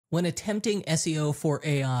When attempting SEO for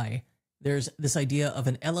AI, there's this idea of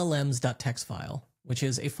an LLMs.txt file, which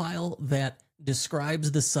is a file that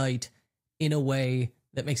describes the site in a way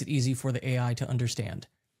that makes it easy for the AI to understand.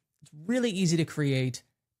 It's really easy to create.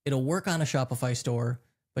 It'll work on a Shopify store,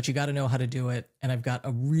 but you got to know how to do it. And I've got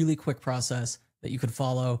a really quick process that you could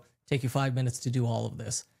follow, take you 5 minutes to do all of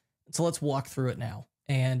this. So let's walk through it now.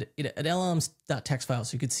 And an LLMs.txt file,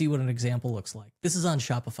 so you could see what an example looks like. This is on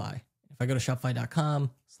Shopify. If I go to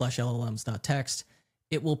shopify.com/LLMs.txt,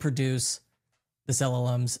 it will produce this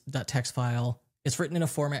LLMs.txt file. It's written in a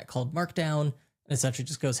format called Markdown, and essentially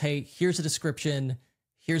just goes, hey, here's a description,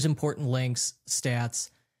 here's important links, stats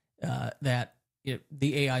that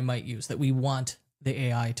the AI might use, that we want the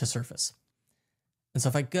AI to surface. And so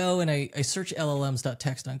if I go and I search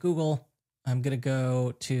LLMs.txt on Google, I'm going to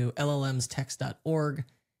go to LLMs.txt.org.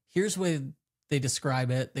 Here's where they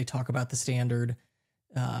describe it. They talk about the standard,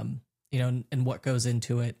 and what goes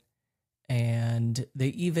into it. And they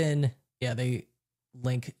even, they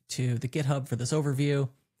link to the GitHub for this overview.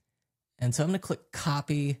 And so I'm going to click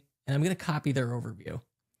copy, and I'm going to copy their overview.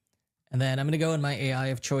 And then I'm going to go in my AI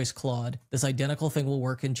of choice, Claude. This identical thing will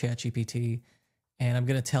work in ChatGPT. And I'm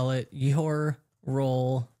going to tell it, your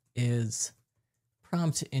role is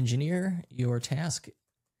prompt engineer. Your task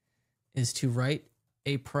is to write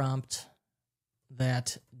a prompt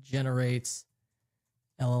that generates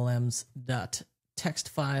LLMs.txt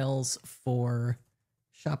files for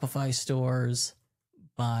Shopify stores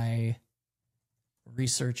by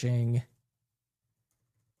researching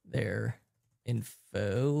their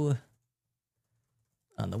info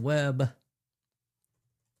on the web,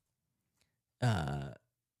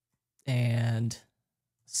 and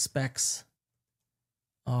specs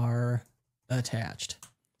are attached.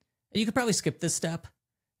 And you could probably skip this step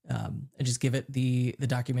and just give it the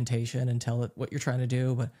documentation and tell it what you're trying to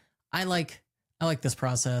do. But I like this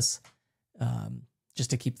process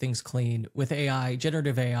just to keep things clean. With AI,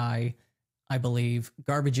 generative AI, I believe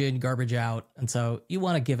garbage in, garbage out. And so you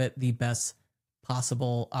want to give it the best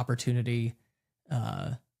possible opportunity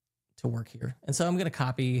to work here. And so I'm going to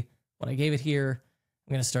copy what I gave it here.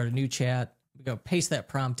 I'm going to start a new chat. We go paste that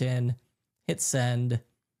prompt in, hit send.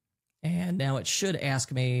 And now it should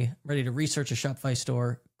ask me, I'm ready to research a Shopify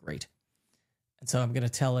store. Great. And so I'm going to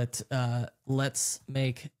tell it, let's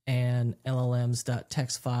make an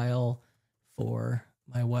LLMs.txt file for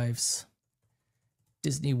my wife's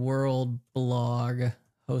Disney World blog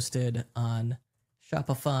hosted on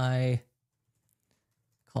Shopify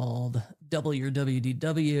called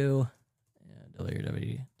www,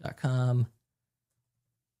 www.com.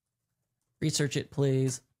 Research it,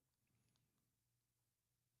 please.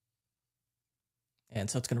 And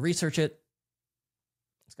so it's going to research it.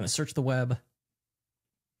 It's going to search the web. All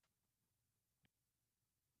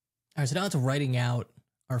right, so now it's writing out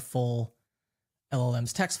our full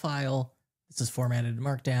LLMs text file. This is formatted in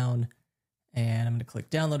Markdown. And I'm going to click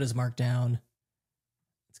download as Markdown.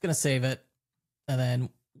 It's going to save it. And then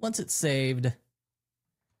once it's saved, I'm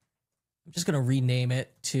just going to rename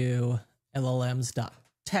it to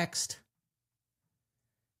LLMs.txt.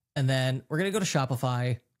 And then we're going to go to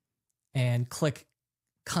Shopify and click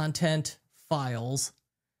Content Files.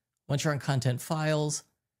 Once you're on Content Files,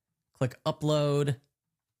 click Upload.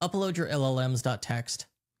 Upload your LLMs.txt.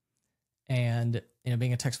 And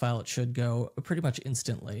being a text file, it should go pretty much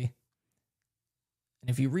instantly. And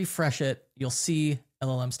if you refresh it, you'll see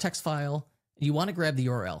LLMs text file. You want to grab the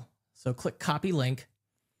URL. So click Copy Link.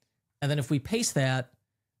 And then if we paste that,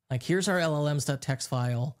 like here's our LLMs.txt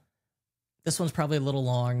file. This one's probably a little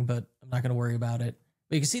long, but I'm not going to worry about it.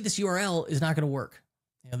 But you can see this URL is not going to work.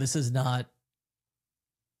 This is not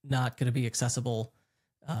going to be accessible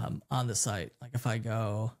on the site. Like if I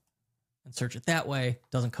go and search it that way,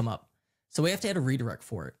 it doesn't come up. So we have to add a redirect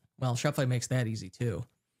for it. Well, Shopify makes that easy too.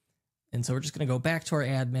 And so we're just going to go back to our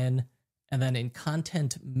admin, and then in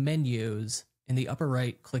content menus in the upper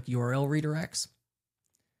right, click URL redirects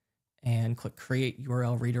and click create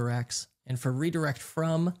URL redirects. And for redirect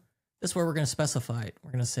from, this is where we're going to specify it.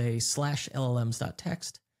 We're going to say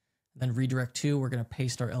 /LLMs.txt, and then redirect to, we're going to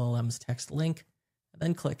paste our LLMs text link, and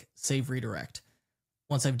then click save redirect.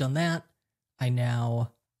 Once I've done that, I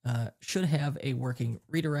now should have a working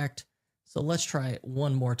redirect. So let's try it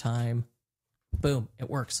one more time. Boom, it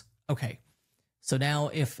works. Okay. So now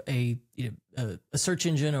if a search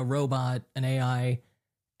engine, a robot, an AI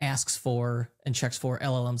asks for and checks for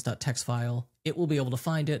LLMs.txt file, it will be able to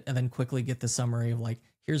find it and then quickly get the summary of like,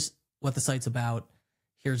 here's what the site's about.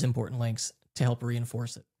 Here's important links to help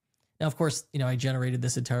reinforce it. Now, of course, I generated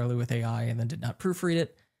this entirely with AI and then did not proofread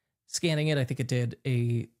it. Scanning it, I think it did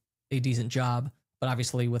a decent job, But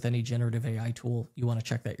obviously, with any generative AI tool, you want to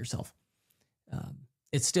check that yourself.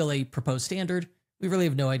 It's still a proposed standard. We really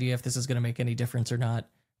have no idea if this is going to make any difference or not.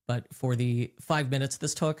 But for the 5 minutes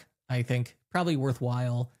this took, I think probably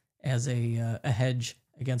worthwhile as a hedge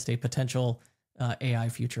against a potential AI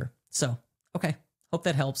future. So, okay, hope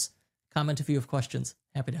that helps. Comment if you have questions.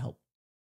 Happy to help.